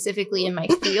woman specifically in my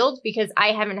field because I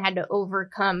haven't had to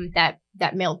overcome that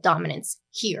male dominance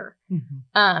here.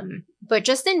 But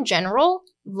just in general,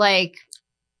 like,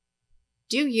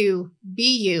 do you,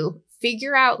 be you,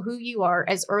 figure out who you are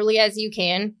as early as you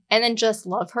can, and then just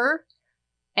love her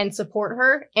and support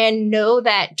her and know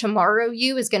that tomorrow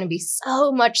you is going to be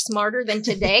so much smarter than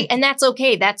today. And that's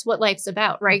okay. That's what life's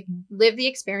about, right? Live the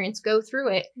experience, go through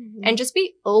it, and just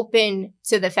be open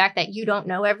to the fact that you don't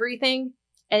know everything.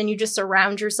 And you just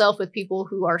surround yourself with people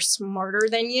who are smarter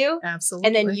than you. Absolutely.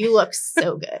 And then you look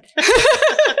so good.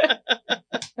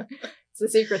 It's the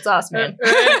secret sauce, man.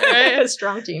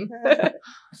 Strong team.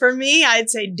 For me, I'd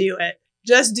say do it.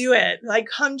 Just do it. Like,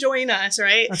 come join us,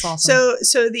 right? That's awesome.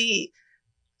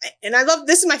 And I love,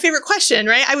 this is my favorite question,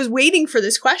 right? I was waiting for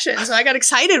this question. So I got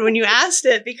excited when you asked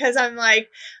it because I'm like,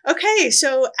 okay,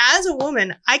 so as a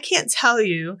woman, I can't tell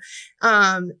you,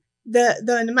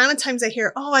 the amount of times I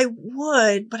hear, oh, I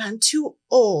would, but I'm too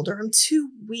old or I'm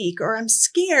too weak or I'm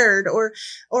scared or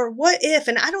what if,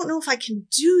 and I don't know if I can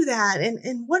do that.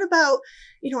 And what about,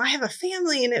 I have a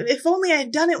family and if only I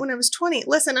had done it when I was 20.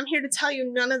 Listen, I'm here to tell you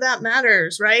none of that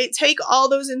matters, right? Take all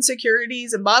those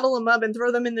insecurities and bottle them up and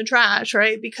throw them in the trash,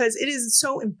 right? Because it is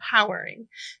so empowering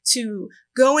to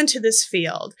go into this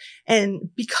field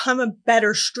and become a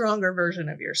better, stronger version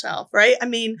of yourself, right? I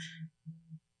mean,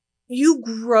 you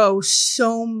grow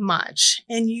so much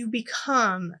and you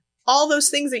become all those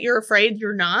things that you're afraid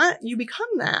you're not, you become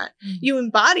that, you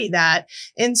embody that.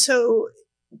 And so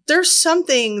there's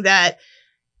something that,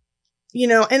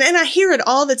 and I hear it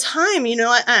all the time,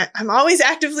 I'm always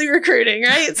actively recruiting,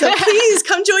 right? So please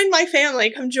come join my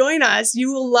family, come join us.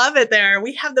 You will love it there.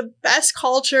 We have the best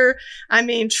culture. I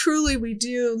mean, truly we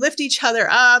do lift each other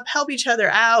up, help each other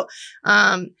out.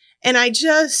 And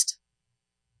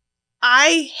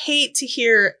I hate to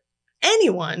hear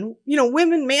anyone,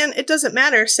 women, man, it doesn't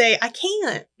matter, say, I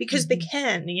can't, because they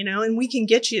can, and we can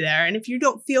get you there. And if you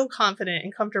don't feel confident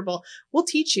and comfortable, we'll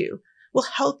teach you, we'll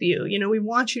help you, we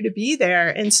want you to be there.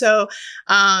 And so,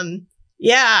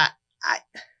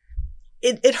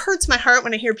 it hurts my heart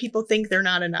when I hear people think they're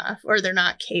not enough or they're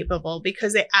not capable,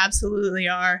 because they absolutely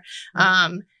are.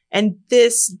 And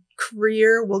this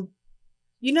career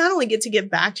you not only get to give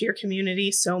back to your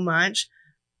community so much,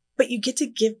 but you get to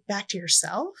give back to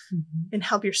yourself and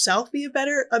help yourself be a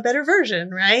better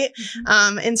version. Right.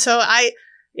 And so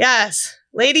yes,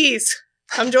 ladies,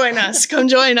 come join us. Come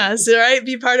join us. All right.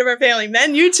 Be part of our family.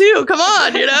 Men, you too. Come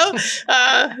on.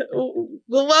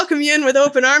 We'll welcome you in with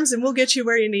open arms and we'll get you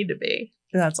where you need to be.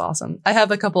 That's awesome. I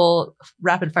have a couple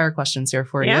rapid fire questions here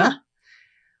for you.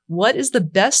 What is the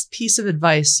best piece of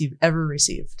advice you've ever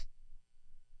received?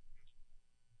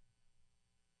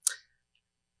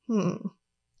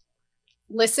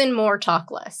 Listen more, talk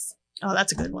less. Oh,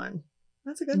 that's a good one.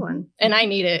 That's a good one. And I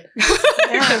need it.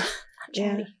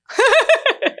 Yeah.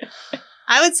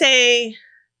 I would say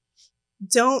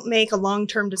don't make a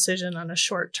long-term decision on a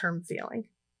short-term feeling.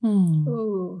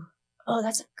 Ooh. Oh,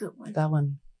 that's a good one. That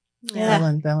one. Yeah.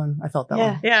 That one. I felt that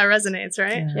one. Yeah, it resonates,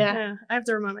 right? Yeah. I have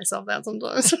to remind myself that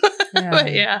sometimes. Yeah.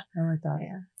 But yeah. I like that.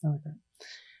 Yeah. I like that.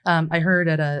 I heard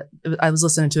I was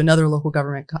listening to another local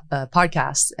government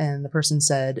podcast, and the person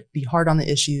said, be hard on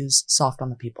the issues, soft on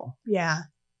the people. Yeah.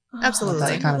 Absolutely.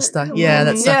 That kind of stuck. Yeah,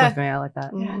 that stuck with me. I like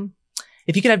that. Mm-hmm.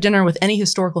 If you could have dinner with any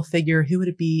historical figure, who would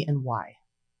it be and why?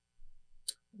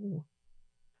 All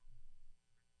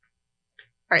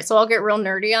right, so I'll get real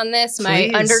nerdy on this. My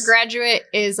undergraduate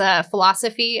is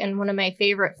philosophy, and one of my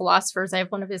favorite philosophers, I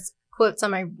have one of his quotes on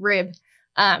my rib,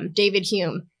 David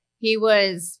Hume. He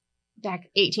was back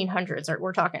 1800s, or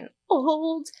we're talking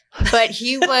old, but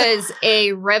he was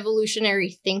a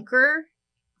revolutionary thinker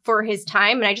for his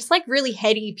time. And I just like really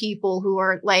heady people who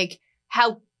are like,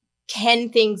 how can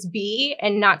things be,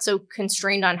 and not so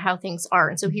constrained on how things are.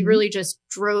 And so he really just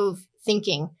drove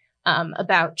thinking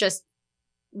about just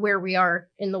where we are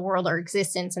in the world, our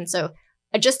existence. And so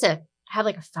just to have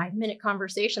like a 5-minute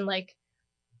conversation, like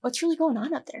what's really going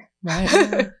on up there? Right.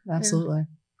 Yeah, absolutely.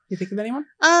 You think of anyone?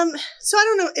 So I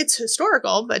don't know. It's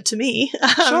historical, but to me,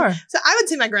 sure. So I would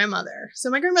say my grandmother. So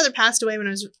my grandmother passed away when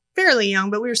I was fairly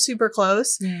young, but we were super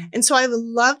close. Yeah. And so I would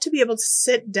love to be able to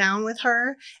sit down with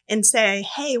her and say,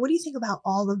 hey, what do you think about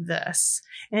all of this?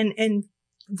 And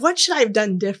what should I have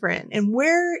done different? And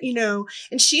where,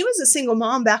 and she was a single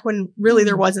mom back when really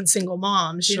there wasn't single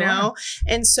moms, you know?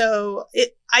 And so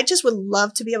I just would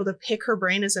love to be able to pick her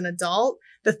brain as an adult,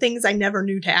 the things I never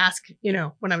knew to ask,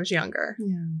 when I was younger.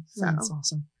 Yeah. So That's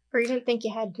awesome. Or you didn't think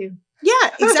you had to. Yeah,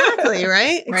 exactly.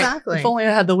 Right. Exactly. If only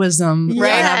I had the wisdom that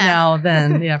I have now,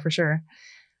 then yeah, for sure.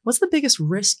 What's the biggest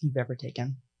risk you've ever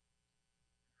taken?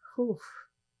 Oof.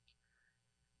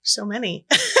 So many.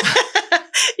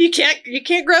 You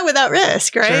can't grow without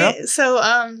risk, right? True. So,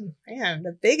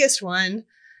 the biggest one,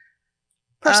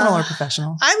 personal or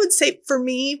professional, I would say for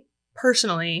me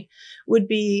personally would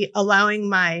be allowing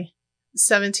my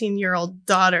 17-year-old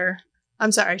daughter.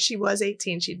 I'm sorry, she was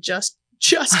 18. She just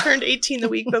turned 18 the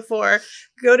week before,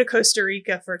 go to Costa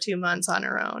Rica for 2 months on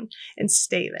her own and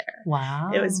stay there.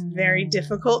 Wow. It was very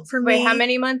difficult for me. Wait, how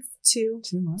many months? 2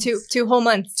 months. 2 whole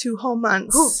months. 2 whole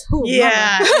months. Ooh,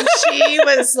 yeah. And she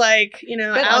was like,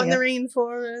 out in the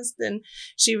rainforest, and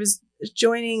she was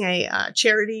joining a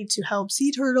charity to help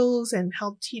sea turtles and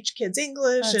help teach kids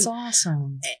English. That's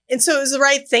awesome. And so it was the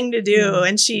right thing to do. Yeah.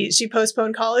 And she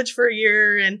postponed college for a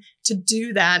year and to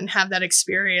do that and have that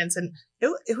experience. And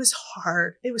it was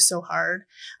hard. It was so hard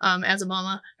as a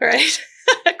mama, right?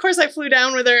 Of course, I flew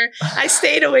down with her. I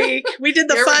stayed a week. We did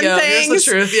the fun things. Here's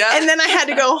the truth, yeah. And then I had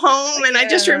to go home. And I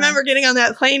just remember getting on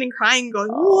that plane and crying and going,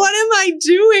 what am I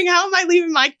doing? How am I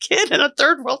leaving my kid in a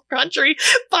third world country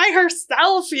by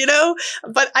herself,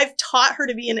 But I've taught her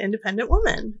to be an independent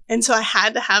woman. And so I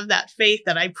had to have that faith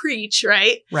that I preach,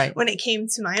 right? Right. When it came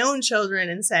to my own children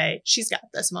and say, she's got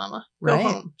this, mama. Go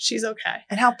home. She's okay.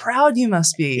 And how proud you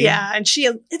must be. Yeah. And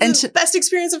it's the best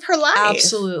experience of her life.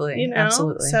 Absolutely.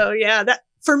 Absolutely. So yeah,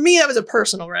 for me, that was a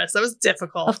personal risk. That was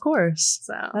difficult. Of course.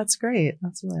 So that's great.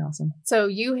 That's really awesome. So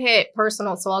you hit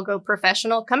personal, so I'll go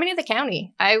professional. Coming to the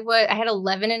county, I had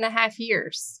 11 and a half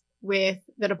years with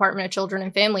the Department of Children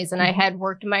and Families, and I had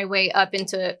worked my way up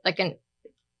into like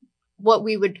what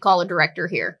we would call a director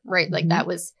here, right? Like that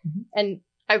was, and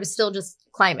I was still just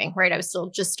climbing, right? I was still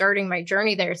just starting my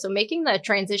journey there. So making the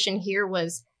transition here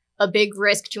was a big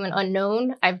risk to an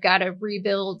unknown. I've got to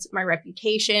rebuild my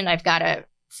reputation. I've got to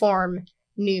form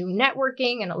new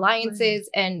networking and alliances.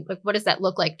 And like, what does that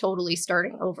look like totally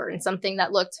starting over and something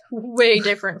that looked way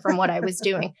different from what I was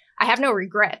doing? I have no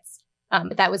regrets,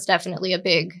 but that was definitely a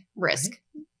big risk.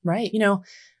 Right.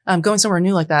 Going somewhere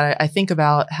new like that, I think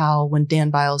about how when Dan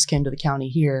Biles came to the county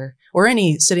here, or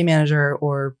any city manager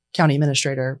or county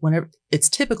administrator, whenever it's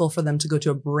typical for them to go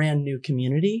to a brand new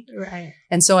community. Right.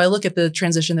 And so I look at the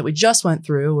transition that we just went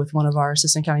through with one of our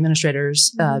assistant county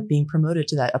administrators being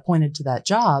appointed to that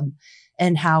job,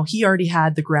 and how he already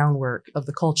had the groundwork of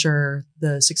the culture,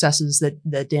 the successes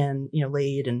that Dan,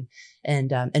 laid and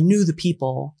knew the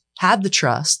people, had the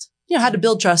trust, had to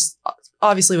build trust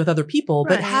obviously with other people,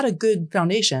 but had a good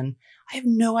foundation. I have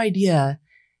no idea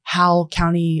how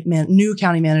new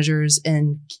county managers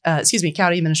and,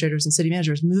 county administrators and city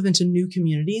managers move into new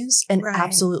communities and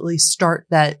absolutely start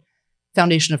that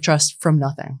foundation of trust from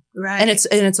nothing. Right. And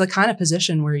it's the kind of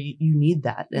position where you need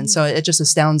that. And so it just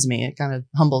astounds me. It kind of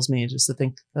humbles me just to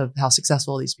think of how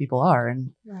successful these people are and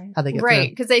how they get through.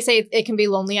 Because they say it can be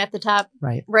lonely at the top.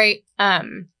 Right. Right.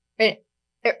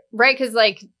 Because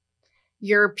like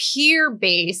your peer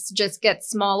base just gets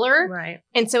smaller. Right.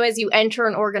 And so as you enter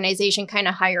an organization kind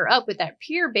of higher up with that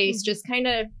peer base, just kind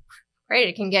of,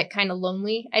 it can get kind of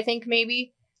lonely, I think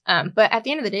maybe. But at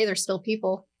the end of the day, there's still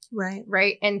people. Right.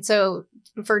 Right. And so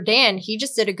for Dan, he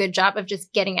just did a good job of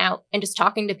just getting out and just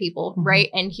talking to people. Right.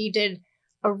 And he did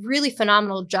a really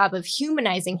phenomenal job of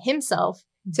humanizing himself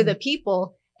to the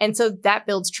people. And so that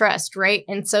builds trust. Right.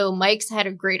 And so Mike's had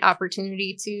a great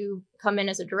opportunity to come in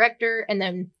as a director and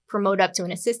then promote up to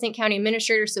an assistant county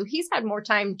administrator. So he's had more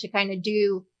time to kind of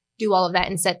do all of that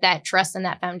and set that trust and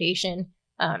that foundation.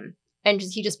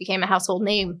 He just became a household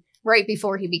name right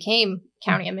before he became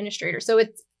county administrator. So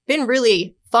it's been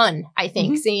really fun, I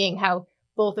think, seeing how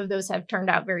both of those have turned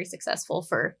out very successful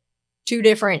for two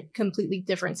completely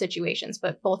different situations,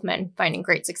 but both men finding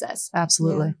great success.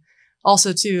 Absolutely. Yeah.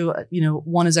 Also, too,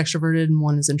 one is extroverted and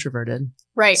one is introverted.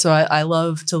 Right. So I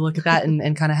love to look at that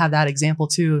and kind of have that example,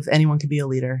 too, of anyone could be a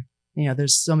leader.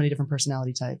 There's so many different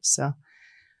personality types. So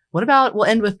we'll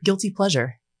end with guilty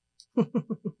pleasure.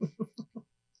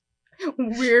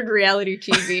 Weird reality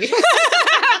TV.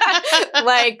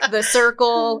 Like The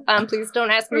Circle. Please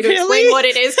don't ask me to explain what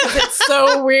it is because it's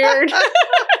so weird.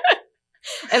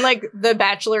 And like The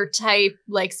Bachelor type,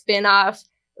 like spin-off.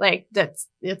 Like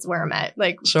it's where I'm at.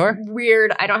 Like sure.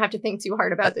 Weird. I don't have to think too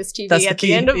hard about this TV That's at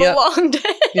the end of a long day.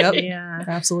 Yep. Yeah.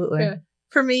 Absolutely. Yeah.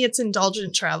 For me, it's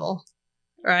indulgent travel.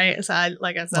 Right. So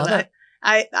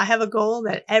I have a goal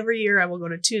that every year I will go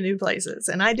to 2 new places,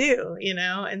 and I do,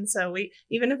 and so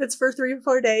even if it's for 3 or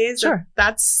 4 days, sure.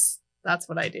 That's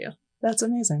what I do. That's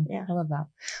amazing. Yeah. I love that.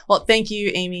 Well, thank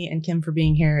you, Amie and Kim, for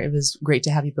being here. It was great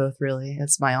to have you both, really.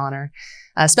 It's my honor.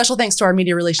 Special thanks to our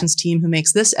media relations team who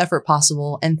makes this effort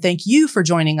possible. And thank you for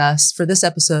joining us for this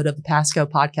episode of the Pasco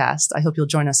Podcast. I hope you'll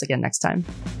join us again next time.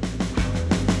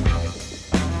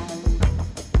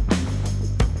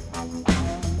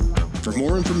 For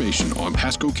more information on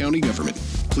Pasco County government,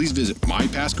 please visit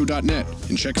mypasco.net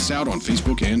and check us out on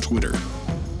Facebook and Twitter.